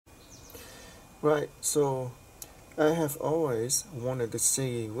Right, so I have always wanted to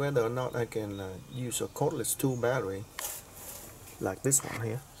see whether or not I can use a cordless tool battery like this one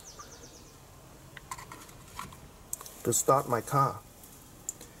here to start my car.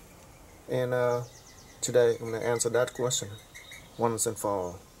 And today I'm going to answer that question once and for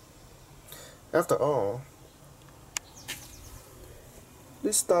all. After all,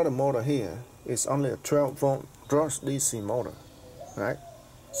 this starter motor here is only a 12-volt brush DC motor, right?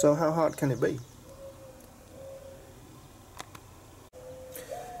 So how hard can it be?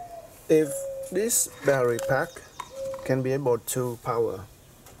 If this battery pack can be able to power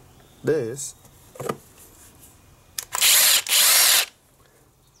this,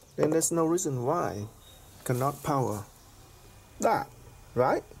 then there's no reason why it cannot power that,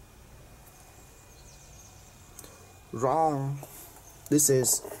 right? Wrong. This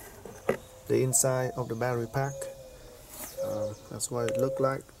is the inside of the battery pack. That's what it looked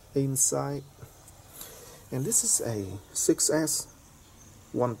like inside. And this is a 6S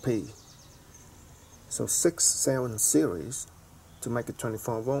 1P. So 6 cell in series to make it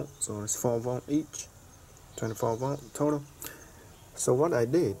 24 volt. So it's 4 volt each, 24 volt total. So what I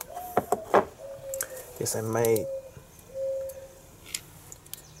did is I made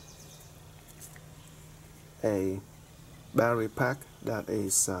a battery pack that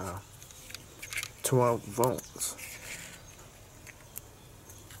is 12 volts.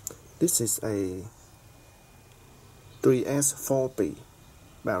 This is a 3S 4P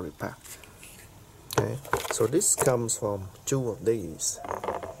battery pack. Okay, so this comes from 2 of these.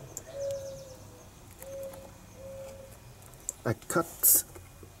 I cut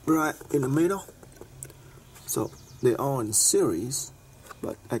right in the middle, so they are in series,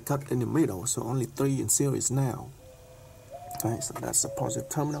 but I cut in the middle, so only 3 in series now. Okay, so that's the positive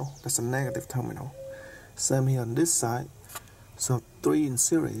terminal, that's the negative terminal. Same here on this side, so 3 in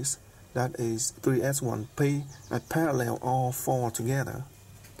series, that is 3S1P. I parallel all 4 together,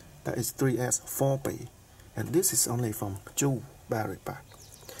 that is 3S4P, and this is only from 2 battery pack.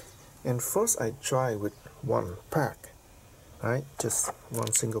 And first I try with 1 pack, right? Just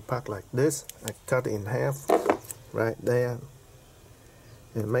 1 single pack like this. I cut it in half right there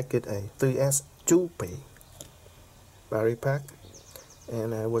and make it a 3S2P battery pack,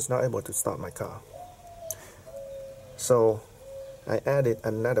 and I was not able to start my car. So I added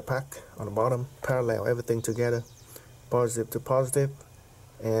another pack on the bottom, parallel everything together, positive to positive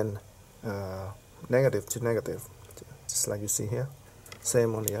and negative to negative, just like you see here.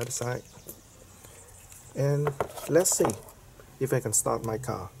 Same on the other side. And let's see if I can start my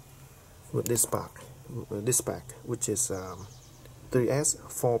car with this pack, which is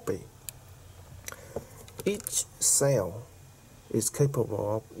 3S4P. Each cell is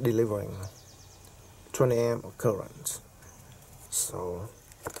capable of delivering 20 amp of current. So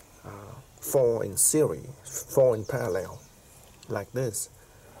 4 in series, 4 in parallel, like this,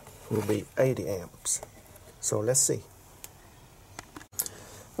 will be 80 amps. So let's see.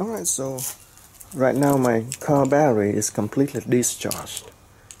 Alright, so right now my car battery is completely discharged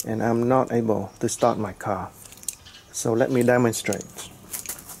and I'm not able to start my car. So let me demonstrate.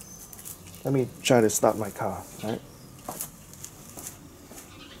 Let me try to start my car, right?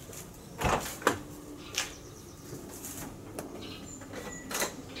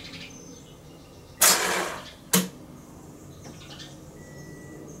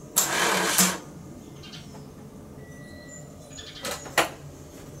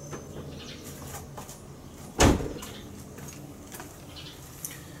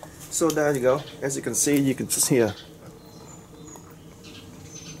 So there you go. As you can see, you can just hear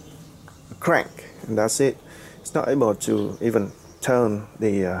a crank, and that's it. It's not able to even turn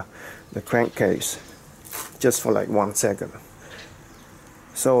the crankcase just for like 1 second.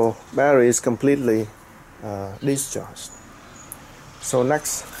 So battery is completely discharged. So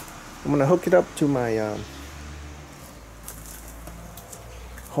next, I'm gonna hook it up to my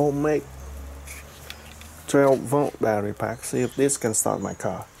homemade 12 volt battery pack. See if this can start my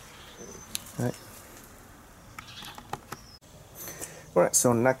car. Alright,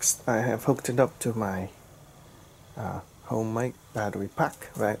 so next I have hooked it up to my homemade battery pack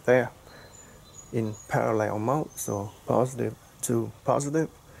right there in parallel mode, so positive to positive,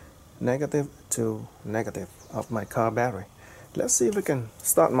 negative to negative of my car battery. Let's see if we can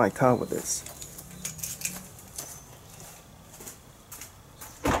start my car with this.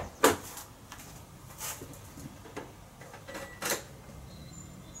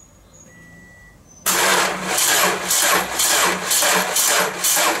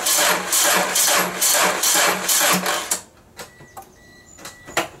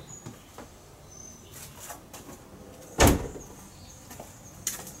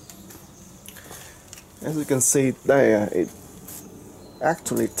 As you can see there, it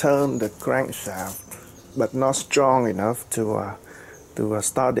actually turned the crankshaft, but not strong enough to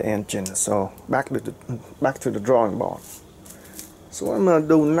start the engine. So back to the drawing board. So what I'm gonna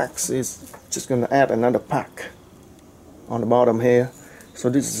do next is just gonna add another pack on the bottom here. So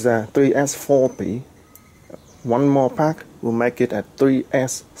this is a 3S4P. One more pack will make it a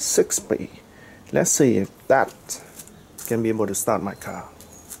 3S6P. Let's see if that can be able to start my car.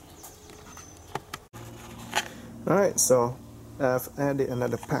 Alright, so I've added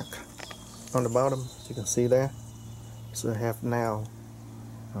another pack on the bottom, as you can see there. So I have now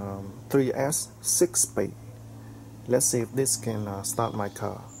 3S6P. Let's see if this can start my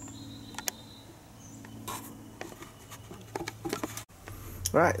car.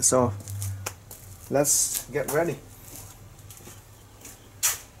 Right, so let's get ready.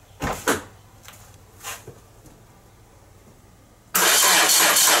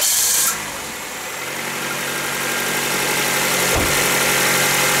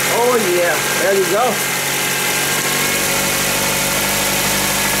 Oh yeah, there you go.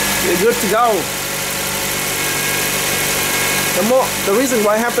 You're good to go. The reason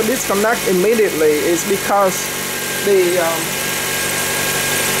why I have to disconnect immediately is because the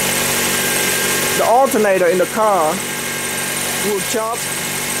alternator in the car will charge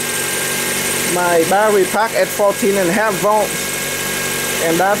my battery pack at 14.5 volts,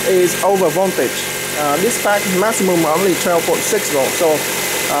 and that is over voltage. This pack maximum only 12.6 volts. So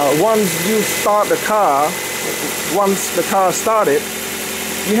once you start the car, once the car started,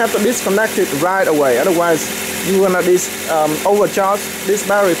 you have to disconnect it right away. Otherwise, you're gonna overcharge this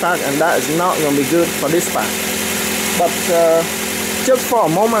battery pack, and that is not gonna be good for this pack. But just for a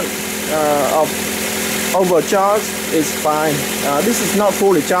moment of overcharge is fine. This is not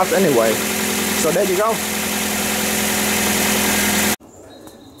fully charged anyway. So there you go.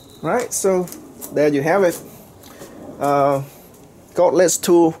 Right, so there you have it. Cordless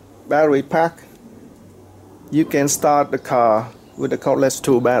Tool battery pack. You can start the car with the Cordless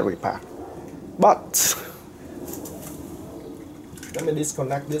Tool battery pack. But let me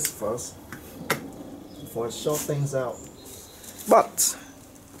disconnect this first before I sort things out. But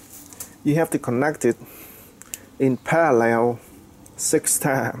you have to connect it in parallel 6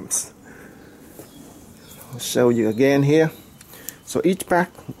 times. I'll show you again here. So each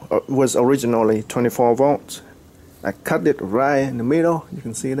pack was originally 24 volts. I cut it right in the middle. You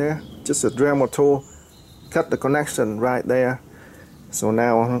can see there, just a Dremel tool, cut the connection right there. So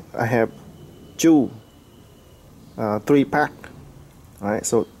now I have 3 pack. Right,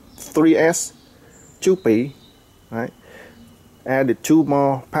 so 3S 2P. Right, added 2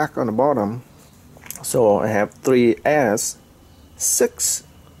 more pack on the bottom. So I have 3S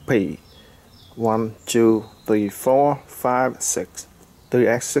 6P. 1, 2, 3, 4, 5, 6.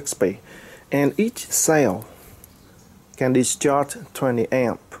 3S 6P. And each cell can discharge 20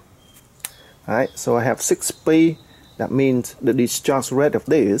 amp. Alright, so I have 6P. That means the discharge rate of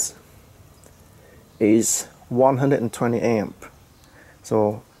this is 120 amp.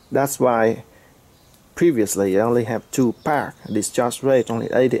 So that's why previously I only have 2 pack. Discharge rate only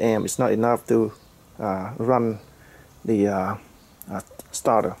 80 amp. It's not enough to run the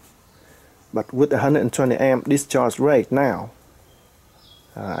starter. But with 120 amp discharge rate now,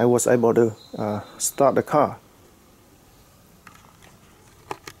 I was able to start the car.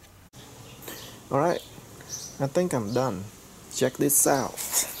 Alright, I think I'm done. Check this out.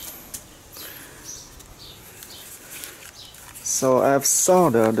 So I've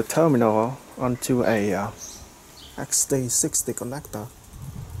soldered the terminal onto a XT60 connector,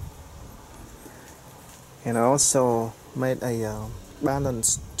 and I also made a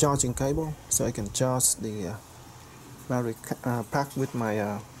balanced charging cable so I can charge the battery pack with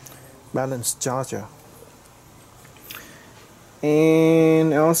my balanced charger.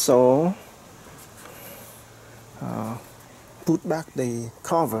 And also put back the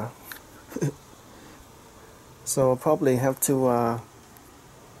cover. So I'll probably have to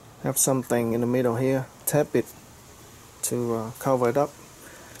have something in the middle here, tape it to cover it up.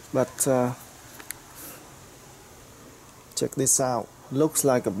 But check this out. Looks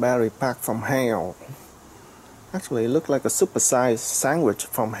like a battery pack from hell. Actually, it looks like a supersized sandwich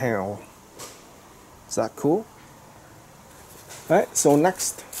from hell. Is that cool? Alright, so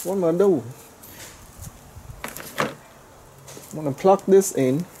next, what I'm gonna do? I'm gonna plug this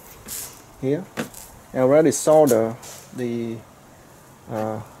in here. I already soldered the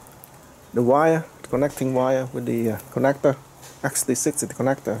wire, the connecting wire with the connector, XT60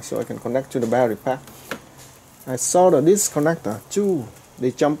 connector, so I can connect to the battery pack. I soldered this connector to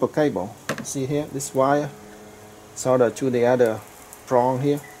the jumper cable. See here, this wire soldered to the other prong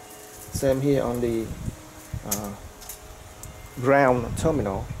here. Same here on the ground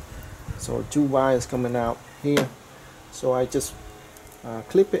terminal. So 2 wires coming out here. So I just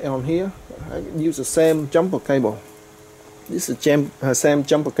clip it on here. I use the same jumper cable. This is the same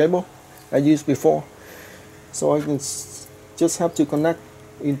jumper cable I used before. So I can just have to connect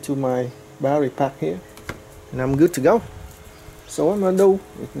into my battery pack here, and I'm good to go. So what I'm gonna do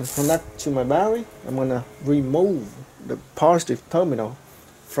is connect to my battery. I'm gonna remove the positive terminal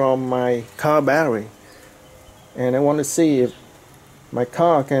from my car battery, and I want to see if my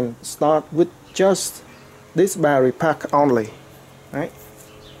car can start with just this battery pack only, right?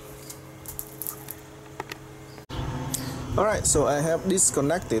 Alright, so I have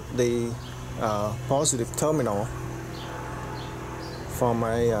disconnected the positive terminal from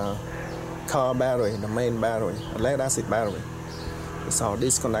my car battery, the main battery, lead acid battery. It's all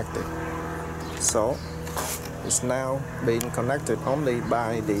disconnected. So it's now being connected only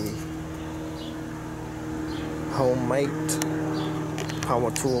by the homemade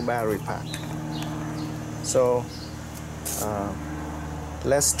power tool battery pack. So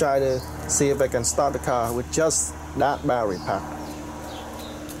let's try to see if I can start the car with just that battery pack.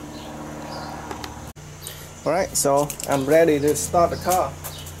 Alright, so I'm ready to start the car.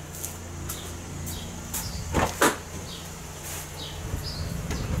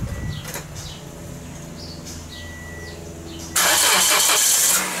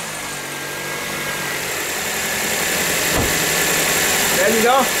 There you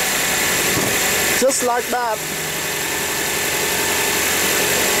go. Just like that.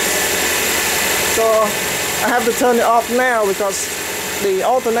 So I have to turn it off now because the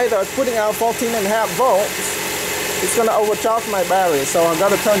alternator is putting out 14.5 volts. It's gonna overcharge my battery, so I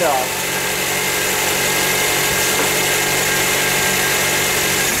gotta turn it off.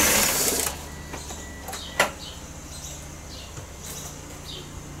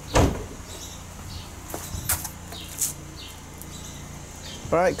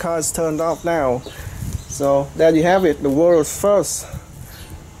 Alright, car is turned off now. So there you have it, the world's first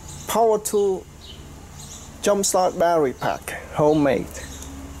power tool Jumpstart battery pack, homemade.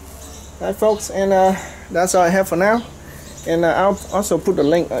 Alright folks, and that's all I have for now. And I'll also put the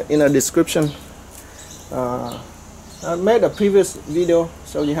link in the description. I made a previous video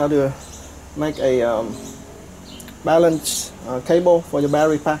showing you how to make a balance cable for your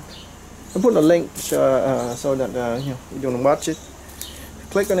battery pack. I'll put the link so that you want to watch it.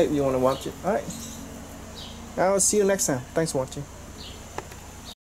 Click on it if you want to watch it. Alright, I'll see you next time. Thanks for watching.